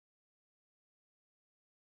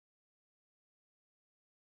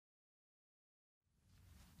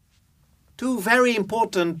Two very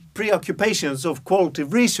important preoccupations of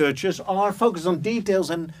qualitative researchers are focus on details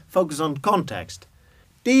and focus on context.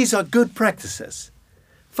 These are good practices.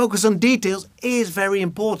 Focus on details is very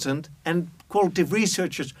important, and qualitative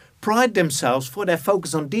researchers pride themselves for their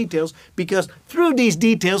focus on details because through these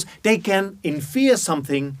details they can infer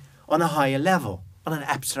something on a higher level, on an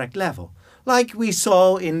abstract level, like we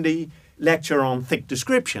saw in the lecture on thick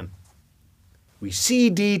description. We see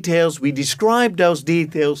details, we describe those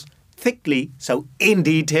details thickly, so in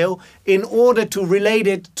detail, in order to relate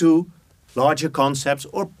it to larger concepts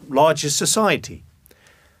or larger society.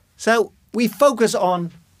 So we focus on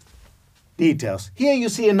details. Here you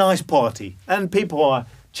see a nice party and people are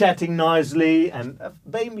chatting nicely and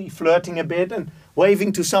maybe flirting a bit and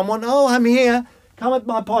waving to someone. Oh, I'm here, come at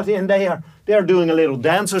my party, and they're doing a little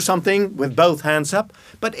dance or something with both hands up.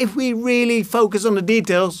 But if we really focus on the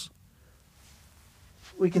details,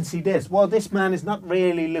 we can see this. Well, this man is not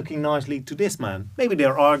really looking nicely to this man. Maybe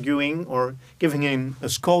they're arguing or giving him a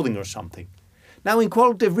scolding or something. Now, in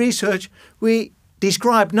qualitative research, we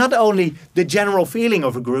describe not only the general feeling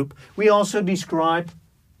of a group, we also describe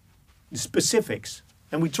the specifics.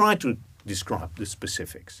 And we try to describe the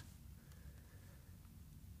specifics.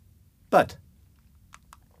 But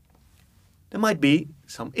there might be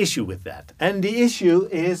some issue with that. And the issue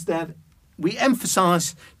is that we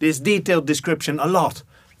emphasize this detailed description a lot.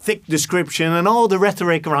 Thick description and all the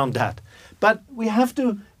rhetoric around that. But we have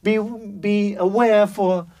to be aware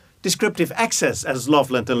for descriptive access, as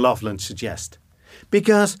Loveland and Loveland suggest.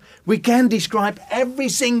 Because we can describe every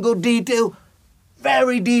single detail,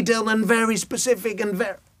 very detailed and very specific,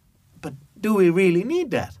 but do we really need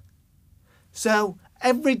that? So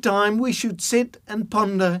every time we should sit and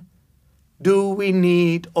ponder, do we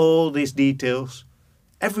need all these details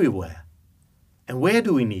everywhere? And where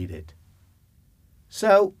do we need it?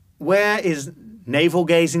 So where is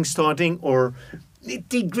navel-gazing starting, or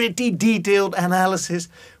nitty-gritty detailed analysis,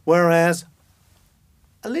 whereas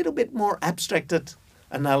a little bit more abstracted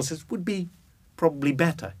analysis would be probably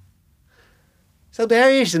better. So there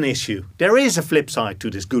is an issue. There is a flip side to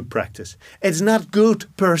this good practice. It's not good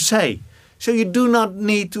per se. So you do not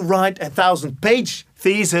need to write a 1,000-page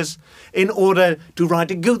thesis in order to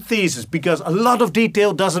write a good thesis, because a lot of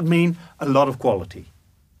detail doesn't mean a lot of quality.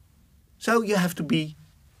 So you have to be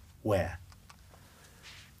aware.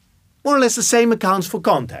 More or less the same accounts for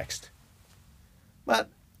context. But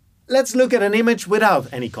let's look at an image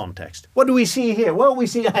without any context. What do we see here? Well, we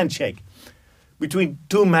see a handshake between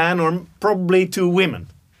two men or probably two women.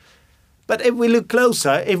 But if we look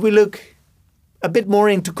closer, if we look a bit more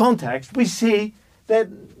into context, we see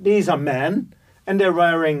that these are men and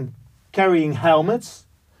they're carrying helmets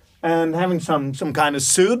and having some kind of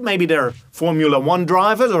suit. Maybe they're Formula 1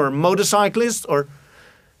 drivers or motorcyclists or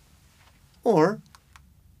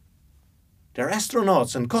they're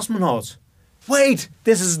astronauts and cosmonauts. Wait,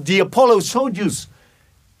 this is the Apollo Soyuz,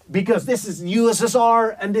 because this is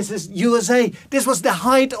USSR and this is USA. This was the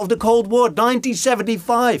height of the Cold War,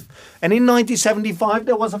 1975. And in 1975,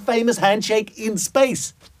 there was a famous handshake in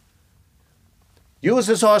space.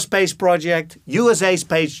 USSR space project, USA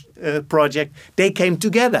space project, they came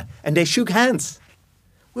together and they shook hands.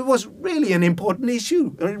 It was really an important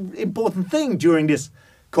issue, an important thing during this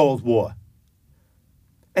Cold War.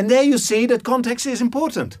 And there you see that context is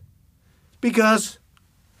important. Because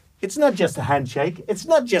it's not just a handshake. It's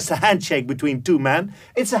not just a handshake between two men.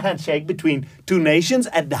 It's a handshake between two nations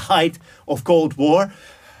at the height of Cold War,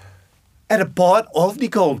 at a part of the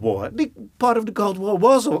Cold War. The part of the Cold War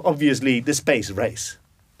was obviously the space race.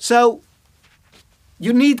 So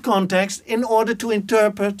you need context in order to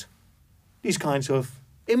interpret these kinds of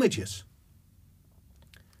images.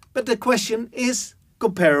 But the question is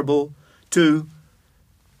comparable to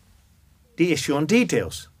the issue on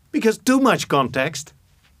details. Because too much context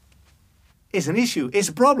is an issue, is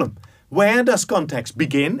a problem. Where does context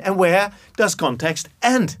begin and where does context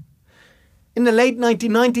end? In the late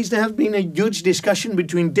 1990s, there has been a huge discussion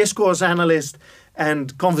between discourse analysts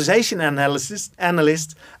and conversation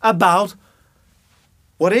analysts about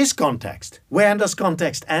what is context? Where does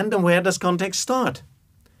context end and where does context start?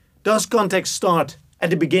 Does context start at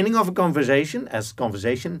the beginning of a conversation, as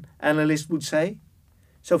conversation analysts would say?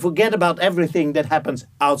 So forget about everything that happens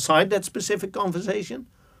outside that specific conversation?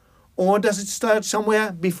 Or does it start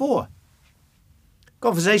somewhere before?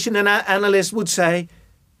 Conversation analysts would say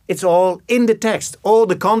it's all in the text. All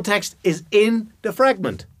the context is in the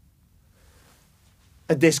fragment.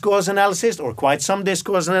 A discourse analyst, or quite some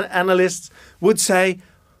discourse analysts, would say,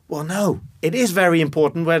 well, no, it is very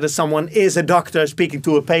important whether someone is a doctor speaking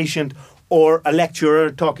to a patient or a lecturer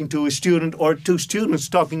talking to a student, or two students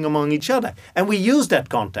talking among each other. And we use that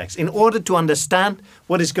context in order to understand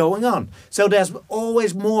what is going on. So there's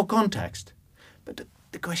always more context. But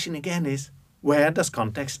the question again is, where does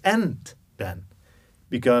context end then?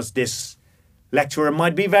 Because this lecturer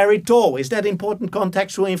might be very tall. Is that important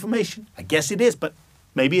contextual information? I guess it is, but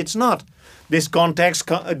maybe it's not. This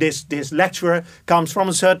this lecturer comes from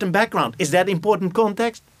a certain background. Is that important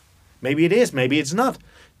context? Maybe it is, maybe it's not.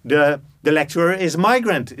 The lecturer is a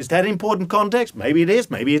migrant. Is that important context? Maybe it is,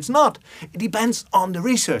 maybe it's not. It depends on the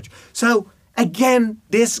research. So again,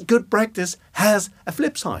 this good practice has a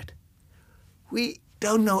flip side. We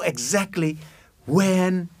don't know exactly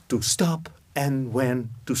when to stop and when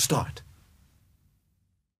to start.